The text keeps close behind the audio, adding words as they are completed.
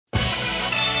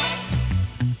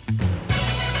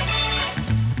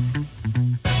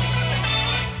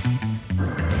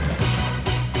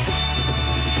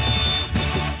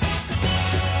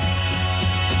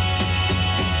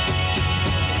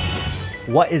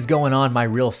What is going on, my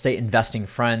real estate investing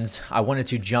friends? I wanted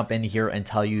to jump in here and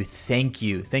tell you thank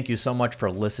you. Thank you so much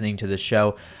for listening to this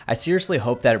show. I seriously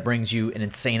hope that it brings you an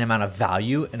insane amount of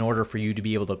value in order for you to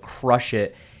be able to crush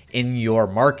it in your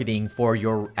marketing for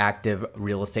your active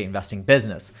real estate investing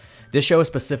business. This show is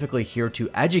specifically here to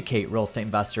educate real estate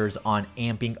investors on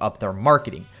amping up their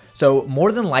marketing. So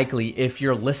more than likely, if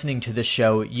you're listening to this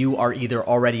show, you are either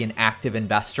already an active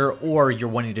investor or you're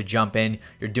wanting to jump in.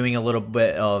 You're doing a little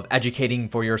bit of educating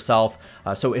for yourself.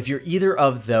 So if you're either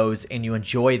of those and you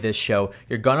enjoy this show,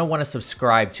 you're going to want to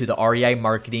subscribe to the REI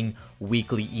Marketing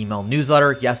weekly email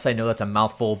newsletter. Yes, I know that's a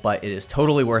mouthful, but it is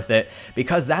totally worth it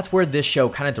because that's where this show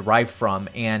kind of derived from.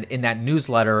 And in that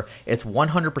newsletter, it's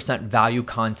 100% value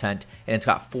content, and it's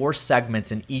got 4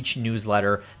 segments in each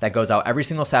newsletter that goes out every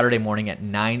single Saturday morning at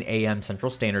 9 a.m. Central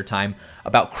Standard Time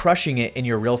about crushing it in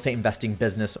your real estate investing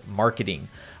business marketing.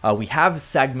 We have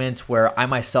segments where I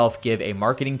myself give a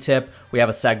marketing tip. We have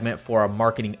a segment for a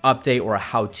marketing update or a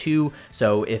how-to.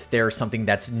 So if there's something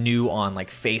that's new on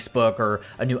like Facebook or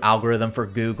a new algorithm for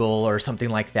Google or something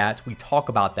like that, we talk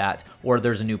about that, or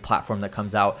there's a new platform that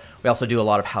comes out. We also do a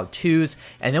lot of how-tos.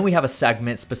 And then we have a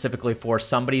segment specifically for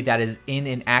somebody that is in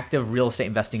an active real estate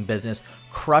investing business,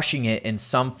 crushing it in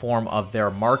some form of their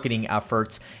marketing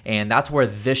efforts. And that's where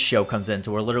this show comes in.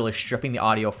 So we're literally stripping the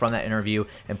audio from that interview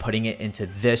and putting it into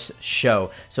this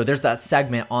show. So there's that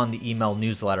segment on the email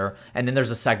newsletter. And then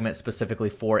there's a segment specifically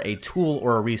for a tool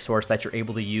or a resource that you're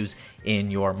able to use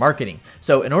in your marketing.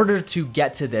 So in order to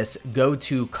get to this, go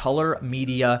to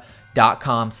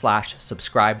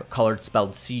colormedia.com/subscribe, colored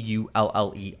spelled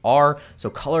C-U-L-L-E-R. So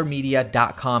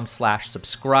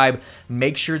colormedia.com/subscribe.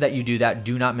 Make sure that you do that.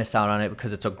 Do not miss out on it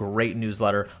because it's a great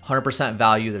newsletter, 100%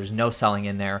 value. There's no selling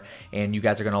in there, and you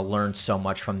guys are going to learn so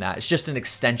much from that. It's just an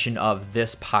extension of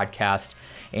this podcast,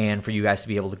 and for you guys to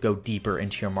be able to go deeper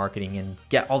into your marketing and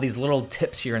get all these little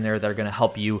tips here and there that are going to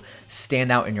help you stand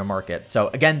out in your market. So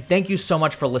again, thank you so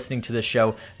much for listening to this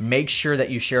show. Make sure that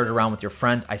you share it around with your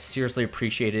friends. I seriously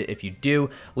appreciate it if you do.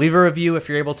 Leave a review if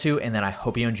you're able to, and then I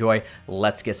hope you enjoy.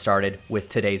 Let's get started with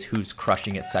today's Who's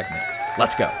Crushing It segment.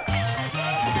 Let's go.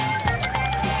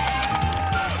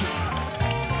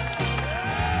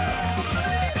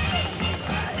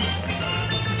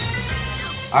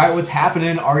 All right, what's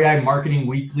happening? REI Marketing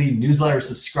Weekly newsletter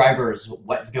subscribers.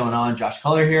 What's going on? Josh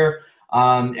Culler here.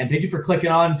 And thank you for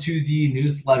clicking on to the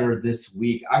newsletter this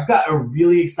week. I've got a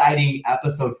really exciting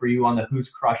episode for you on the Who's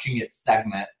Crushing It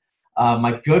segment.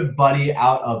 My good buddy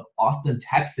out of Austin,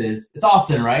 Texas. It's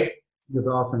Austin, right? It's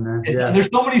Austin, man. There's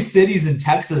so many cities in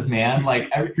Texas, man. Like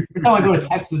every time I go to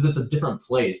Texas, it's a different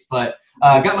place. But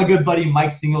I got my good buddy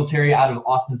Mike Singletary out of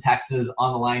Austin, Texas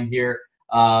on the line here.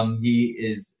 He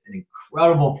is an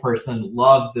incredible person.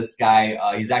 Love this guy.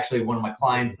 He's actually one of my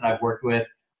clients that I've worked with.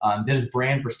 Did his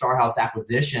brand for Starhouse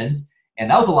Acquisitions, and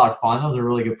that was a lot of fun. That was a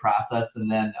really good process.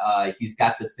 And then he's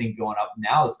got this thing going up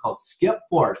now. It's called Skip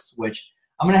Force, which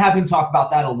I'm going to have him talk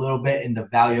about that a little bit and the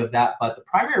value of that. But the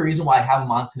primary reason why I have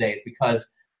him on today is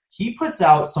because he puts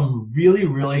out some really,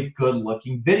 really good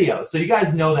looking videos. So you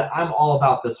guys know that I'm all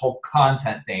about this whole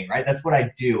content thing, right? That's what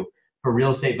I do for real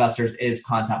estate investors is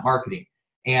content marketing.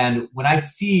 And when I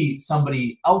see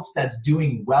somebody else that's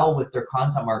doing well with their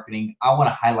content marketing, I want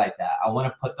to highlight that. I want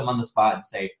to put them on the spot and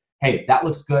say, hey, that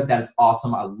looks good. That is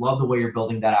awesome. I love the way you're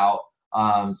building that out.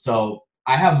 So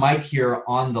I have Mike here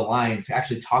on the line to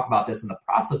actually talk about this in the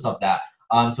process of that.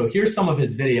 So here's some of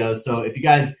his videos. So if you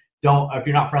guys if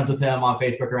you're not friends with him on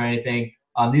Facebook or anything,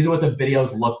 these are what the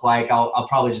videos look like. I'll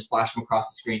probably just flash them across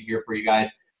the screen here for you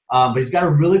guys. But he's got a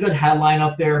really good headline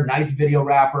up there, nice video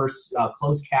wrappers,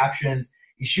 closed captions.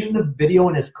 He's shooting the video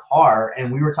in his car,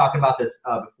 and we were talking about this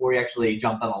before he actually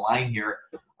jumped on the line here.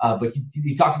 But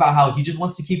he talked about how he just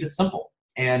wants to keep it simple.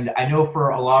 And I know for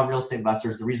a lot of real estate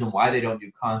investors, the reason why they don't do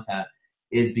content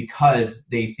is because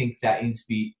they think that it needs to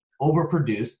be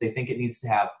overproduced. They think it needs to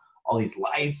have all these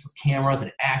lights, cameras,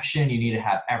 and action. You need to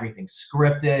have everything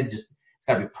scripted. It's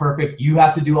got to be perfect. You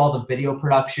have to do all the video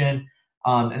production.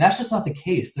 And that's just not the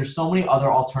case. There's so many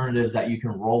other alternatives that you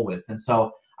can roll with. And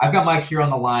so I've got Mike here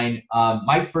on the line.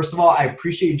 Mike, first of all, I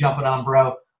appreciate you jumping on,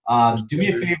 bro. Do me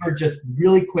a favor, just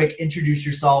really quick, introduce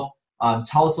yourself.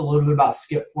 Tell us a little bit about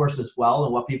Skip Force as well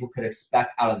and what people could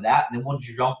expect out of that. And then we'll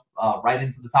jump right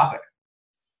into the topic.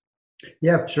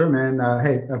 Yeah, sure, man.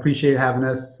 Hey, I appreciate having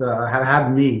us,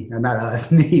 having me, and not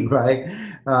us, me, right?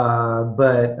 Yeah,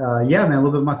 man, a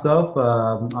little bit myself.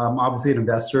 I'm obviously an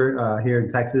investor here in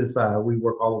Texas. We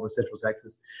work all over Central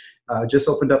Texas. Just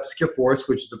opened up Skip Force,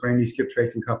 which is a brand new skip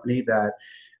tracing company that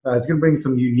it's going to bring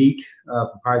some unique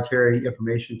proprietary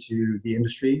information to the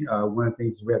industry. One of the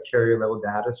things is we have carrier level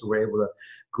data, so we're able to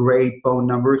grade phone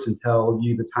numbers and tell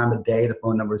you the time of day the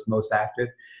phone number is most active.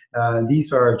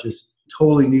 These are just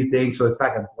totally new things, so it's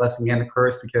like a blessing and a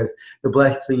curse, because the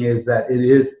blessing is that it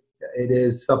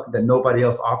is something that nobody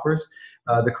else offers.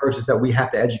 The curse is that we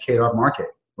have to educate our market,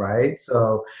 right?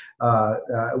 So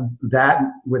with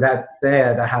that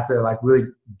said, I have to like really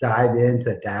dive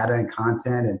into data and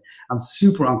content, and I'm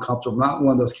super uncomfortable. I'm not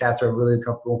one of those cats that are really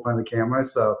comfortable in front of the camera.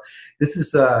 So this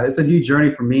is it's a new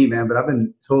journey for me, man. But I've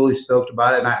been totally stoked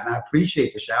about it, and I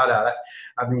appreciate the shout out.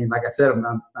 I mean, like I said,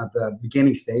 I'm at the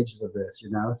beginning stages of this,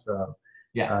 So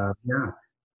yeah.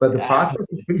 But the process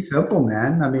is pretty simple,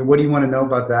 man. I mean, what do you want to know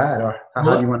about that, or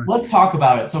how do you want to? Let's talk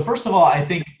about it. So first of all, I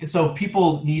think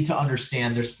people need to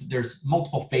understand there's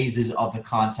multiple phases of the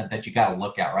content that you got to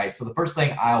look at, right? So the first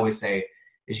thing I always say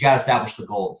is you got to establish the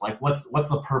goals. Like, what's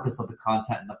the purpose of the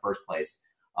content in the first place?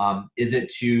 Is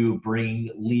it to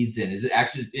bring leads in? Is it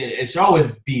actually? It should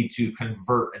always be to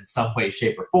convert in some way,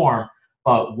 shape, or form.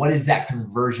 But what does that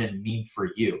conversion mean for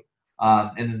you?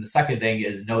 And then the second thing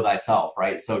is know thyself,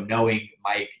 right? So knowing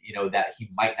Mike, that he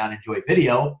might not enjoy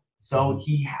video, so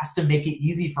he has to make it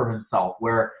easy for himself,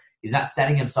 where he's not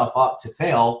setting himself up to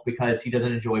fail because he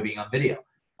doesn't enjoy being on video.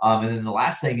 And then the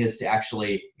last thing is to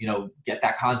actually, get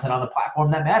that content on the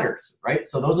platform that matters, right?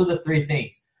 So those are the three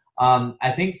things.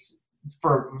 I think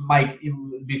for Mike,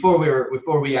 before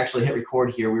we actually hit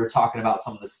record here, we were talking about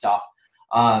some of the stuff.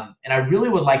 And I really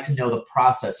would like to know the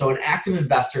process. So an active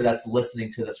investor that's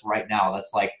listening to this right now,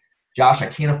 that's like, Josh, I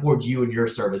can't afford you and your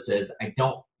services. I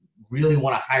don't really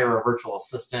want to hire a virtual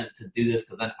assistant to do this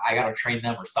because then I got to train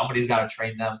them, or somebody's got to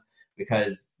train them,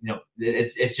 because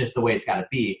it's just the way it's got to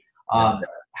be.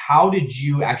 How did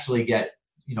you actually get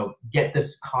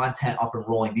this content up and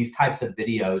rolling, these types of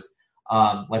videos?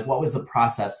 Like, what was the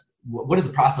process? What does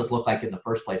the process look like in the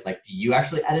first place? Like, do you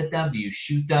actually edit them? Do you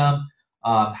shoot them?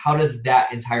 How does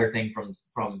that entire thing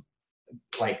from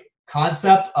like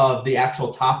concept of the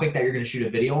actual topic that you're going to shoot a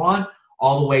video on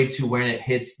all the way to when it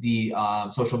hits the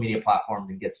social media platforms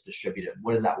and gets distributed?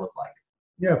 What does that look like?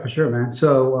 Yeah, for sure, man.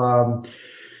 So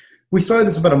we started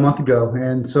this about a month ago,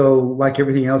 and so like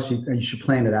everything else, you should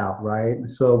plan it out, right?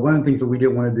 So one of the things that we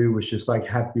didn't want to do was just like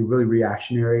have to be really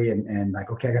reactionary and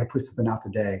like, okay, I got to put something out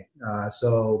today.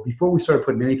 So before we started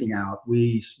putting anything out,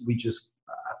 we just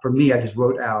for me, I just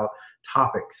wrote out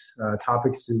topics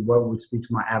to what would speak to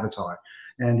my avatar.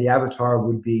 And the avatar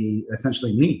would be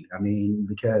essentially me. I mean,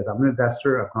 because I'm an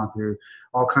investor, I've gone through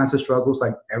all kinds of struggles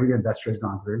like every investor has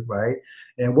gone through, right?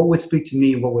 And what would speak to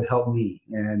me, what would help me?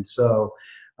 And so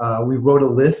we wrote a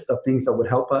list of things that would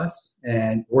help us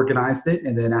and organized it.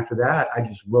 And then after that, I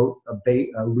just wrote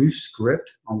a loose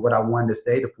script on what I wanted to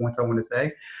say, the points I want to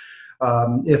say.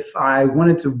 If I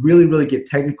wanted to really, really get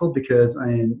technical, because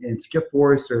in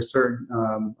SkipForce there are certain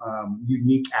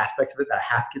unique aspects of it that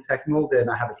I have to get technical, then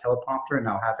I have a teleprompter and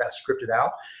I'll have that scripted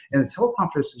out. And the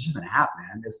teleprompter is just an app,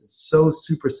 man. It's so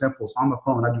super simple. It's on my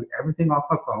phone. I do everything off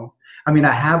my phone. I mean,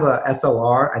 I have a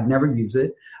SLR. I never use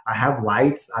it. I have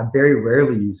lights. I very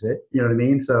rarely use it. You know what I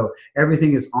mean? So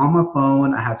everything is on my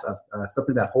phone. I have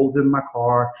something that holds it in my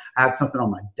car. I have something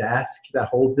on my desk that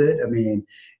holds it. I mean,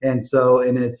 and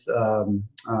it's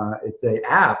a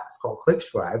app. It's called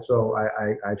ClickScribe. So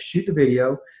I shoot the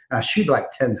video, and I shoot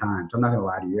like 10 times. I'm not gonna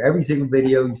lie to you. Every single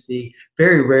video you see,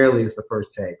 very rarely is the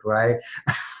first take, right?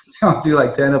 I'll do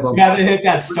like 10 of them. You gotta hit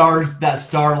that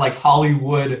star like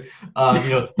Hollywood,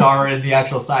 star in the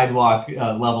actual sidewalk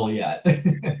level yet.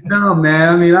 No,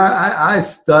 man. I mean, I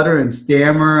stutter and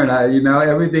stammer, and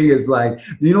everything is like,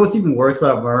 what's even worse?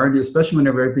 What I've learned, especially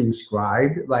whenever everything's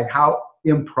scribed, like how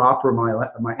improper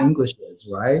my English is,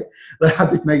 right? I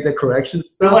have to make the correction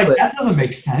stuff. Like, that doesn't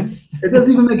make sense. It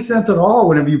doesn't even make sense at all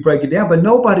whenever you break it down, but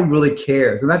nobody really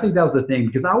cares. And I think that was the thing,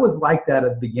 because I was like that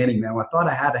at the beginning, man. I thought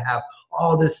I had to have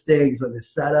all these things with the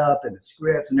setup and the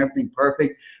scripts and everything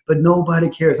perfect, but nobody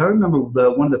cares. I remember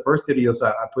one of the first videos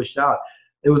I pushed out.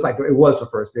 It was the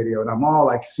first video, and I'm all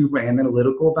like super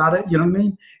analytical about it. You know what I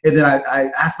mean? And then I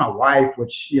asked my wife,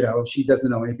 which, she doesn't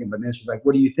know anything, but then she's like,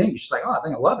 what do you think? She's like, oh, I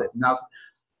think I love it. And I was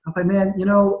like, man,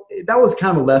 that was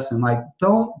kind of a lesson. Like,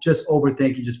 don't just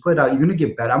overthink. You just put it out. You're going to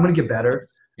get better. I'm going to get better.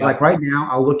 Yeah. Like right now,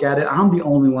 I'll look at it. I'm the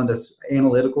only one that's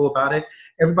analytical about it.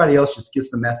 Everybody else just gets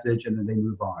the message and then they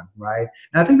move on, right?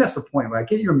 And I think that's the point, right?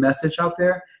 Get your message out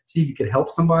there. See if you can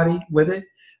help somebody with it.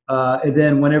 And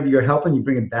then whenever you're helping, you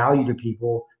bring a value to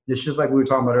people. It's just like we were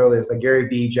talking about earlier. It's like Gary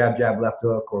Vee, jab, jab, left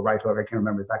hook, or right hook. I can't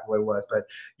remember exactly what it was. But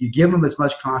you give them as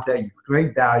much content, you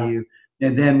create value,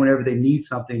 and then whenever they need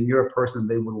something, you're a person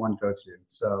they would want to go to.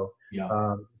 So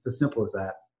yeah. It's as simple as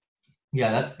that.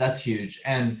 Yeah, that's huge.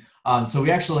 And so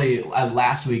we actually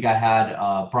last week I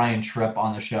had Brian Tripp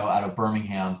on the show out of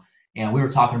Birmingham, and we were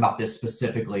talking about this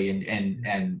specifically,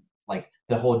 and like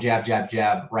the whole jab jab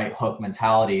jab right hook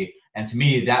mentality. And to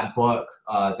me, that book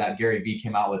that Gary Vee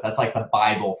came out with, that's like the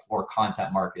Bible for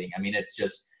content marketing. I mean, it's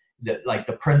just that like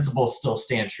the principles still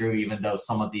stand true, even though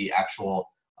some of the actual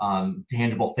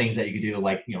tangible things that you could do,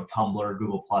 like Tumblr,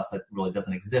 Google Plus, that really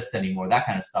doesn't exist anymore, that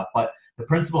kind of stuff. But the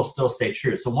principles still stay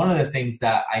true. So one of the things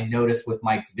that I noticed with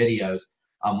Mike's videos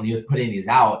when he was putting these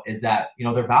out is that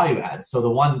they're value adds. So the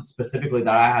one specifically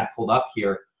that I had pulled up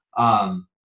here, let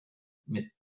me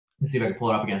see if I can pull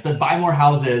it up again. It says buy more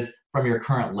houses from your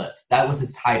current list. That was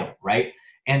his title, right?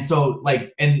 And so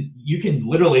and you can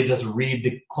literally just read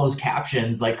the closed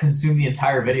captions, like consume the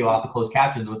entire video off the closed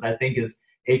captions, which I think is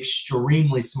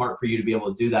extremely smart for you to be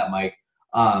able to do that, Mike.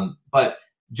 But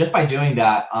just by doing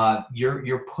that,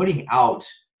 you're putting out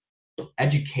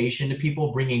education to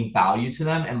people, bringing value to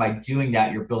them, and by doing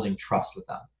that, you're building trust with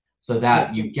them, so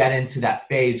that you get into that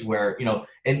phase where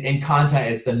in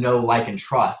content it's the know, like, and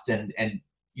trust, and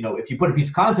if you put a piece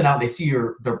of content out, they see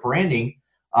their branding.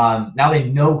 Now they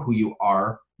know who you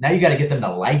are. Now you got to get them to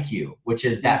like you, which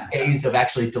is that phase of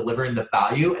actually delivering the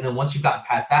value. And then once you've gotten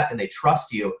past that, then they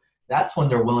trust you. That's when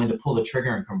they're willing to pull the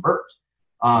trigger and convert.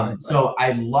 So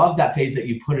I love that phase that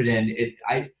you put it in.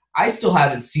 I still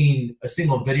haven't seen a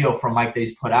single video from Mike that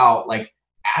he's put out like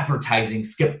advertising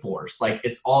Skip Force. Like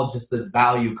it's all just this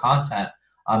value content.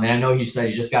 And I know he said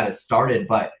he just got it started,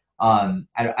 but I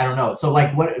don't know. So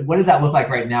like, what does that look like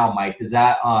right now, Mike? Is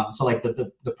that so like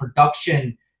the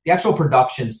production, the actual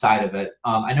production side of it?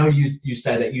 I know you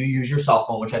said that you use your cell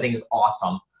phone, which I think is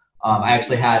awesome. I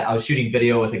was shooting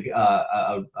video with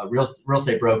a real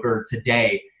estate broker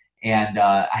today, and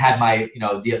I had my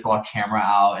DSLR camera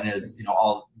out, and it was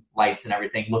all lights and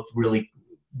everything looked really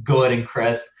good and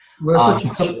crisp. Well,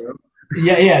 that's what you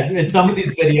yeah. And some of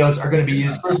these videos are going to be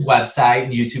used for his website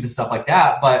and YouTube and stuff like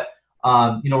that. But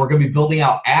we're going to be building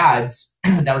out ads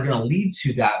that are going to lead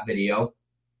to that video.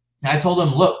 And I told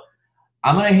him, look,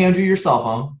 I'm going to hand you your cell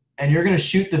phone, and you're going to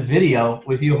shoot the video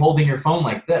with you holding your phone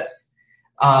like this,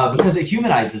 because it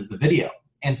humanizes the video.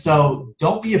 And so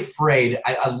don't be afraid.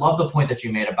 I love the point that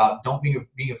you made about don't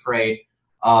be afraid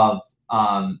of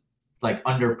like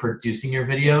underproducing your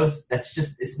videos.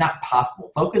 It's not possible.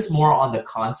 Focus more on the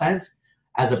content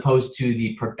as opposed to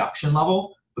the production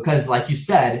level, because like you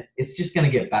said, it's just going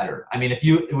to get better. I mean, if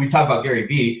we talk about Gary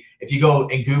Vee, if you go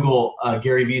and Google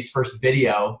Gary Vee's first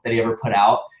video that he ever put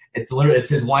out, it's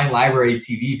his Wine Library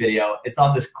TV video. It's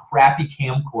on this crappy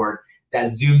camcorder that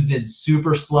zooms in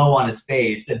super slow on his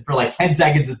face, and for like 10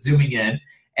 seconds it's zooming in,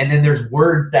 and then there's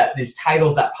these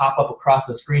titles that pop up across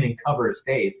the screen and cover his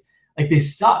face. Like, they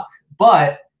suck,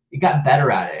 but it got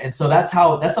better at it. And so that's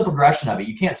the progression of it.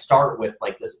 You can't start with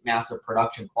like this massive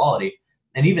production quality.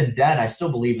 And even then, I still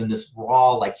believe in this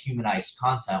raw, like humanized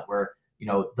content where,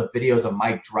 the videos of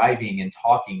Mike driving and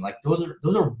talking, like those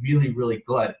are really, really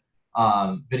good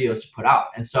videos to put out.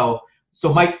 And so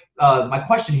Mike, my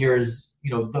question here is,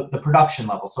 the production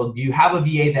level. So do you have a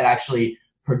VA that actually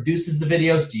produces the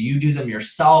videos? Do you do them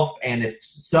yourself? And if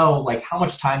so, like how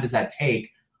much time does that take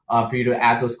for you to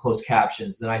add those closed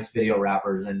captions, the nice video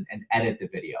wrappers, and edit the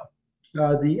video?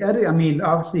 The edit, I mean,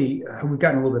 obviously we've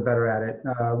gotten a little bit better at it.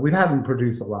 We haven't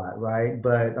produced a lot, right?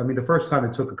 But I mean, the first time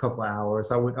it took a couple of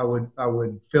hours. I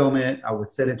would film it. I would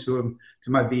send it to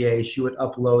my VA. She would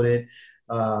upload it.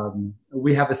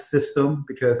 We have a system,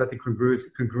 because I think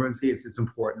congruency is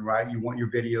important, right? You want your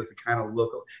videos to kind of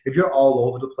look, if you're all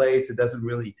over the place, it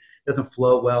doesn't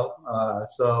flow well.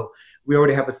 So we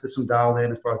already have a system dialed in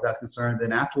as far as that's concerned.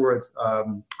 Then afterwards,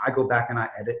 I go back and I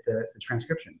edit the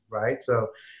transcription, right? So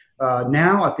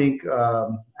now I think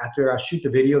after I shoot the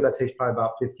video, that takes probably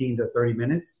about 15 to 30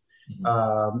 minutes.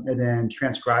 And then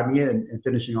transcribing it and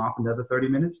finishing off another 30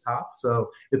 minutes tops.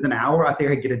 So it's an hour. I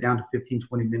think I get it down to 15,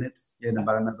 20 minutes in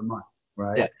about another month,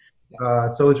 right? Yeah.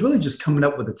 So it's really just coming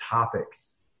up with the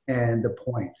topics and the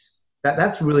points.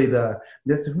 That's really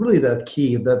the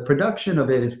key. The production of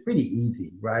it is pretty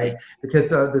easy, right? Because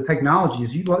the technology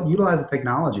is utilize the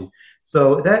technology.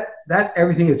 So that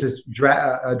everything is just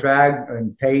drag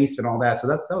and paste and all that. So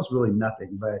that was really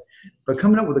nothing. But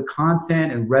coming up with the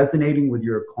content and resonating with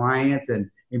your clients and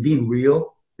being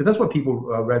real, because that's what people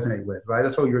resonate with, right?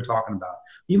 That's what you were talking about.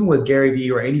 Even with Gary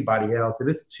Vee or anybody else, if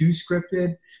it's too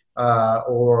scripted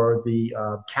or the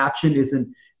caption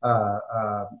isn't,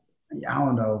 I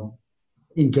don't know,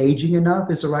 engaging enough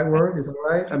is the right word. Is that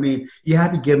right? I mean, you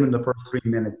have to give them the first 3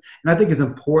 minutes. And I think it's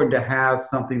important to have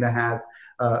something that has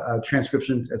a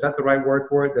transcription. Is that the right word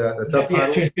for it? The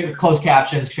subtitles? Yeah, closed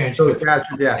captions, Closed transcriptions.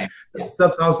 captions, yeah. Yeah.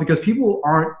 Subtitles, because people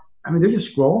aren't, I mean, they're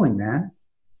just scrolling, man.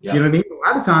 Yeah. You know what I mean? A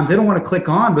lot of times they don't want to click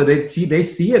on, but they see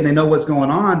it and they know what's going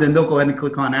on. Then they'll go ahead and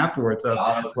click on afterwards. So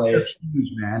it's huge,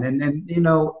 man. And you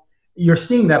know, you're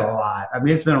seeing that a lot. I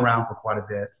mean, it's been around for quite a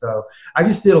bit. So I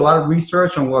just did a lot of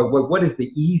research on what is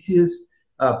the easiest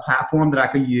platform that I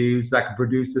could use that I could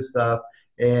produce this stuff.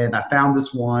 And I found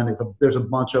this one. There's a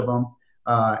bunch of them,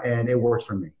 and it works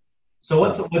for me. So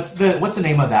what's the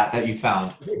name of that you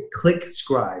found?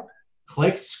 ClickScribe.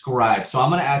 ClickScribe. So I'm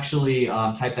going to actually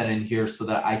type that in here so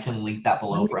that I can link that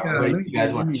below for everybody if you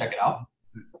guys want to check it out.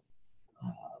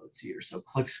 Let's see here. So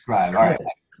ClickScribe. All right.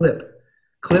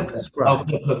 ClickScribe. Oh,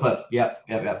 clip. Yep.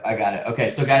 I got it. Okay.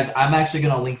 So guys, I'm actually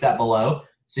going to link that below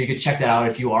so you can check that out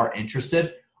if you are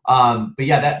interested. But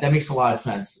yeah, that makes a lot of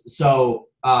sense. So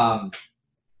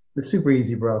it's super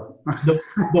easy, bro. the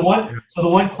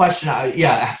one question,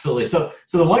 yeah, absolutely. So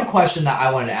the one question that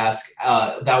I wanted to ask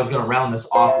that I was going to round this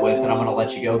off with, and I'm going to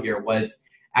let you go here, was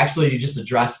actually you just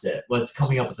addressed it, was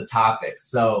coming up with the topics.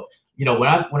 So, you know,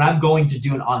 when I'm going to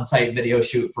do an on-site video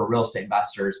shoot for real estate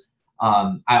investors,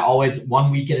 I always 1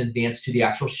 week in advance to the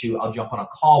actual shoot, I'll jump on a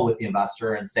call with the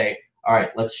investor and say, all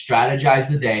right, let's strategize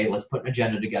the day. Let's put an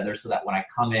agenda together so that when I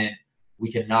come in,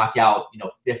 we can knock out,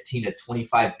 15 to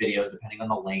 25 videos, depending on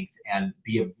the length, and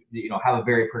have a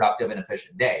very productive and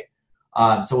efficient day.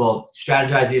 So we'll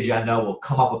strategize the agenda. We'll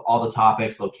come up with all the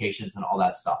topics, locations, and all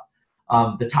that stuff.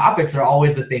 The topics are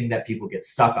always the thing that people get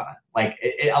stuck on. Like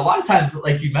a lot of times,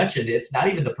 like you mentioned, it's not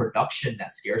even the production that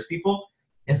scares people.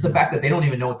 It's the fact that they don't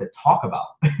even know what to talk about.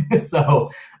 So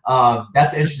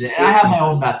that's interesting. And I have my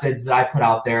own methods that I put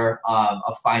out there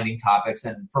of finding topics.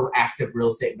 And for active real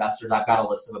estate investors, I've got a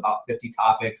list of about 50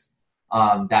 topics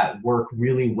that work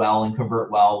really well and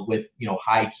convert well with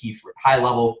high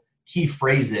level key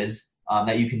phrases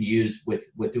that you can use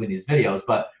with doing these videos.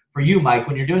 But for you, Mike,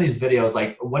 when you're doing these videos,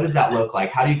 like what does that look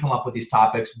like? How do you come up with these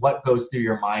topics? What goes through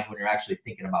your mind when you're actually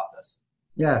thinking about this?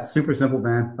 Yeah, super simple,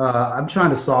 man. I'm trying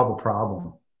to solve a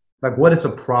problem. Like, what is a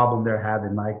problem they're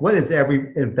having? Like, what is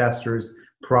every investor's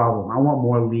problem? I want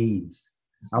more leads.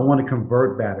 I want to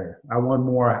convert better. I want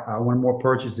more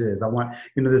purchases.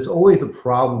 There's always a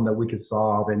problem that we could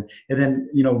solve. And then,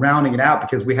 rounding it out,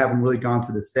 because we haven't really gone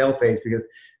to the sale phase, because,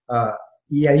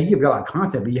 you give a lot of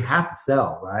content, but you have to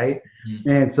sell, right? Mm-hmm.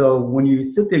 And so when you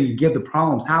sit there, you give the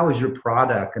problems, how is your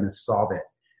product going to solve it?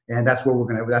 And that's what we're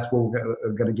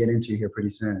gonna get into here pretty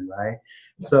soon, right?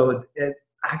 Yeah. So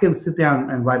I can sit down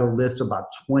and write a list of about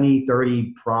 20,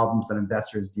 30 problems that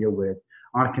investors deal with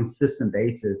on a consistent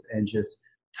basis and just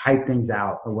type things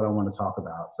out of what I want to talk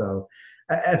about. So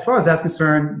as far as that's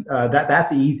concerned,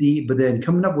 that's easy. But then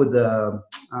coming up with the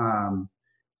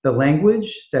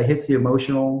language that hits the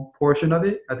emotional portion of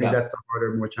it, I think that's the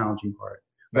harder, more challenging part,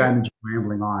 rather than just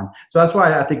rambling on. So that's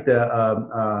why I think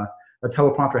a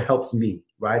teleprompter helps me,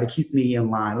 right? It keeps me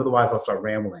in line. Otherwise, I'll start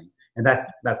rambling, and that's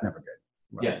never good.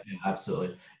 Right? Yeah,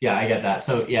 absolutely. Yeah, I get that.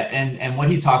 So yeah, and what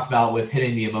he talked about with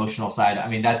hitting the emotional side, I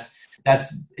mean,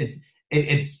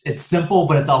 it's simple,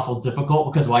 but it's also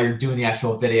difficult, because while you're doing the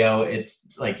actual video,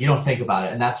 it's like you don't think about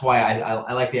it, and that's why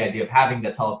I like the idea of having the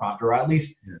teleprompter, or at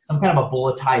least some kind of a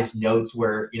bulletized notes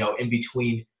where in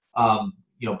between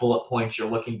bullet points, you're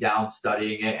looking down,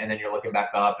 studying it, and then you're looking back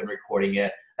up and recording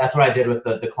it. That's what I did with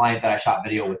the client that I shot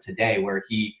video with today, where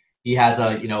he has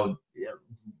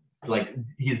like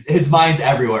his mind's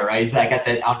everywhere, right? He's like got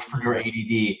that entrepreneur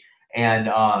ADD. And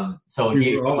so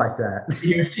he all like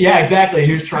that. Yeah, exactly.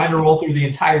 He was trying to roll through the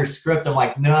entire script. I'm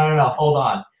like, no, hold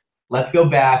on. Let's go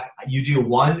back. You do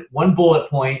one bullet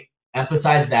point,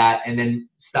 emphasize that, and then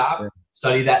stop,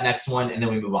 study that next one, and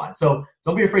then we move on. So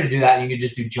don't be afraid to do that. And you can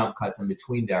just do jump cuts in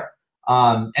between there.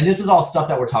 And this is all stuff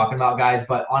that we're talking about, guys,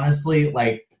 but honestly,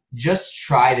 like, just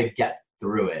try to get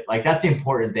through it. Like, that's the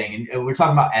important thing. And we're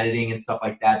talking about editing and stuff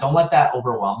like that. Don't let that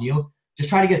overwhelm you. Just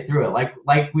try to get through it.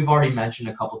 Like we've already mentioned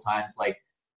a couple times, like,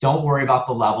 don't worry about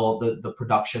the level, the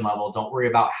production level. Don't worry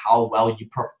about how well you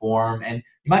perform. And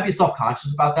you might be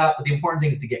self-conscious about that, but the important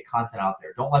thing is to get content out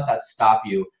there. Don't let that stop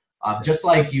you. Just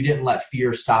like you didn't let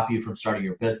fear stop you from starting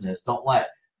your business. Don't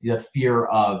let the fear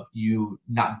of you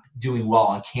not doing well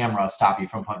on camera stop you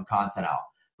from putting content out.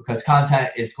 Because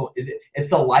content it's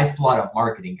the lifeblood of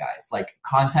marketing, guys. Like,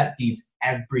 content feeds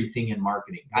everything in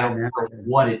marketing. I don't care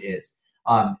what it is.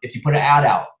 If you put an ad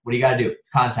out, what do you got to do? It's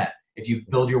content. If you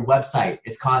build your website,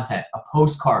 it's content. A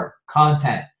postcard,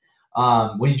 content.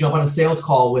 When you jump on a sales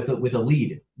call with a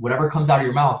lead, whatever comes out of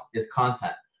your mouth is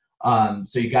content.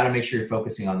 So you got to make sure you're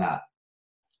focusing on that.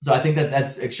 So I think that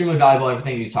that's extremely valuable,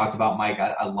 everything you talked about, Mike.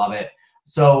 I love it.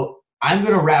 So I'm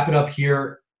going to wrap it up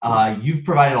here. You've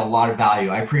provided a lot of value.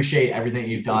 I appreciate everything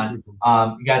you've done.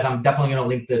 You guys, I'm definitely going to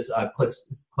link this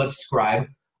Clipscribe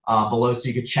below so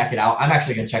you can check it out. I'm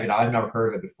actually going to check it out. I've never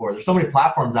heard of it before. There's so many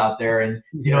platforms out there, and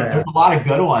there's a lot of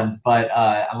good ones, but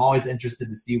I'm always interested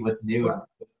to see what's new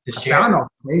to share. I found on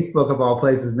Facebook of all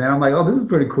places, man. I'm like, oh, this is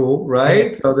pretty cool,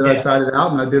 right? So then I tried it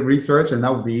out and I did research, and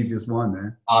that was the easiest one,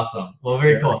 man. Awesome. Well,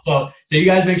 very cool. So you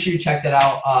guys make sure you check that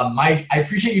out. Mike, I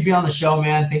appreciate you being on the show,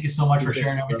 man. Thank you so much for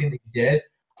sharing everything that you did.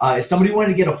 If somebody wanted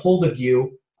to get a hold of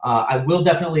you, I will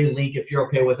definitely link, if you're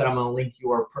okay with it, I'm going to link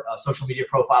your social media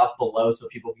profiles below so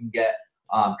people can get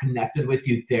connected with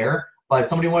you there. But if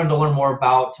somebody wanted to learn more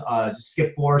about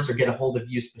Skip Force or get a hold of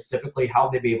you specifically, how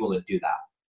would they be able to do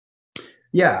that?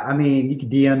 Yeah, I mean, you can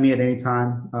DM me at any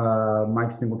time,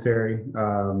 Mike Singletary.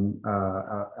 I'm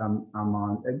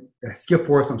on Skip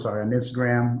Force, I'm sorry, on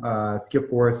Instagram, Skip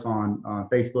Force on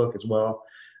Facebook as well.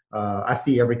 I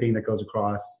see everything that goes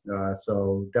across,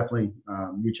 so definitely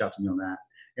reach out to me on that.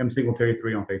 M Singletary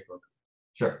 3 on Facebook.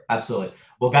 Sure, absolutely.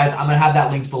 Well, guys, I'm gonna have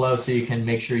that linked below so you can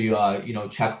make sure you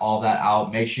check all that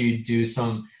out. Make sure you do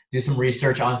some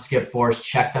research on Skip Force.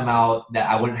 Check them out. That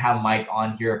I wouldn't have Mike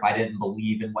on here if I didn't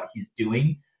believe in what he's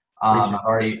doing. I've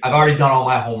already done all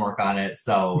my homework on it,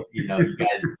 so you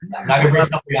guys, I'm not gonna bring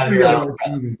something out here.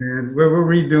 Man. We're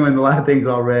redoing a lot of things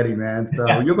already, man.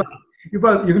 So you're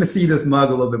going to see this mug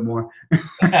a little bit more.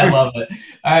 I love it.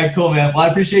 All right, cool, man. Well, I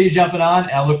appreciate you jumping on,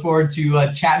 and I look forward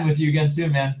to chatting with you again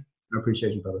soon, man. I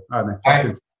appreciate you, brother. All right,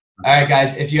 man. All right,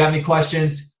 guys. If you have any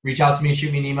questions, reach out to me,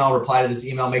 shoot me an email, reply to this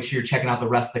email. Make sure you're checking out the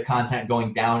rest of the content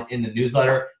going down in the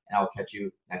newsletter, and I will catch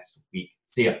you next week.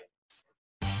 See ya.